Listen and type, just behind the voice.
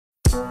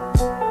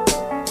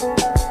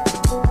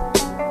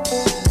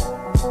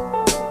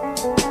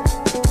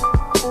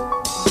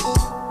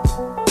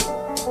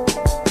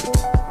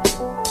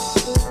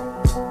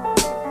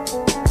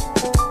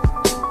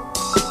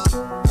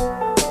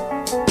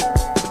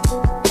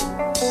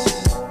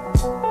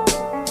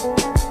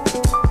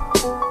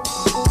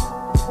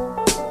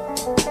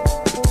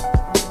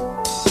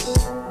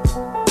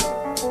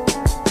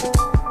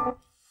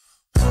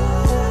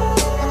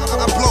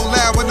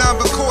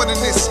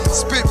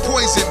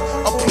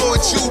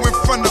applaud you in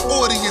front of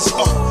audience.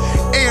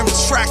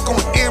 Amtrak on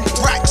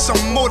Amthrax,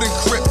 I'm more than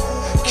grip.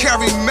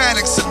 Carry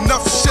Maddox,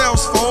 enough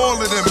shells for all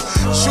of them.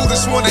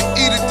 Shooters wanna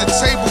eat at the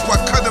table,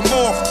 I cut them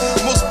off.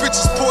 Most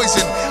bitches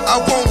poison, I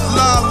won't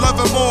lie, love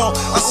them all.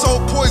 I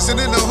sold poison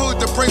in the hood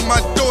to bring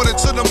my daughter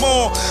to the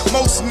mall.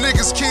 Most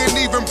niggas can't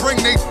even bring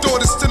their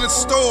daughters to the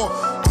store.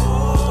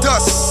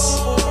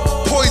 Dust,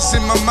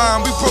 poison my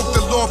mind, we broke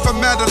the law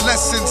from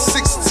adolescence.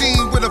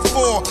 16 with a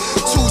 4,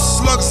 2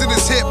 slugs in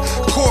his hip,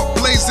 court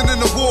blazing in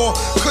the war.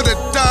 Could've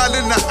died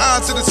in the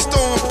eyes of the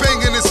storm,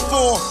 banging his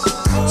 4.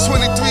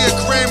 23 a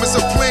gram is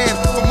a plan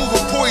for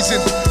moving poison.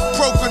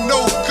 Broken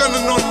no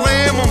gunning on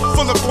lamb, I'm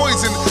full of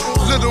poison.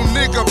 Little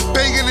nigga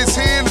banging his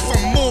hand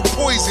from more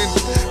poison.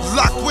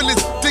 Lock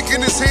Willis dick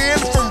in his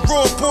hand from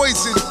raw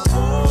poison.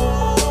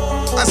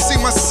 I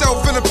see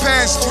myself in a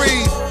past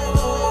dream.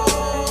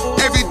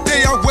 Every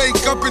day I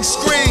wake up and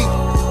scream.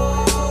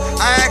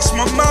 I ask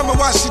my mama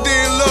why she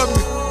didn't love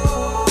me.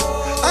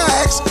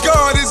 I ask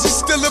God, is he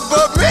still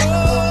above me?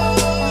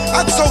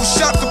 I told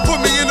Shop to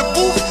put me in the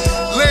booth.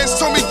 Lance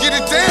told me get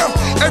it down,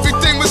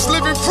 everything was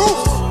living proof.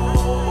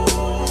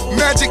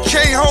 Magic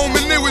came home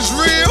and it was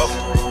real.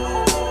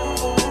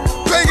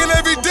 Banging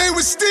every day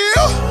with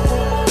steel.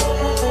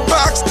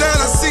 Box down,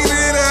 I seen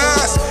it in her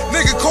eyes.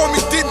 Nigga called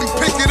me, didn't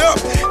pick it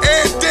up.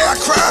 Every day I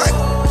cried.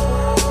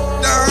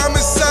 Now I'm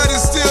inside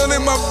and still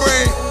in my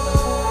brain.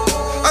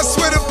 I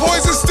swear the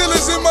poison still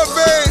is in my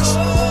veins.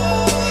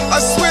 I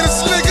swear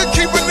this nigga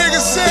keep a nigga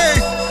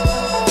sane.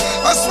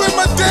 I swear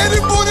my daddy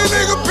bought a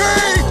nigga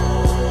pain.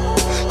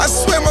 I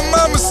swear my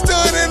mama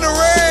stood in the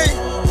rain.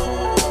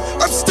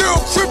 I'm still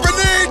crippin'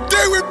 every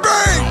day with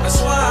bang. That's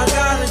why I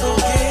got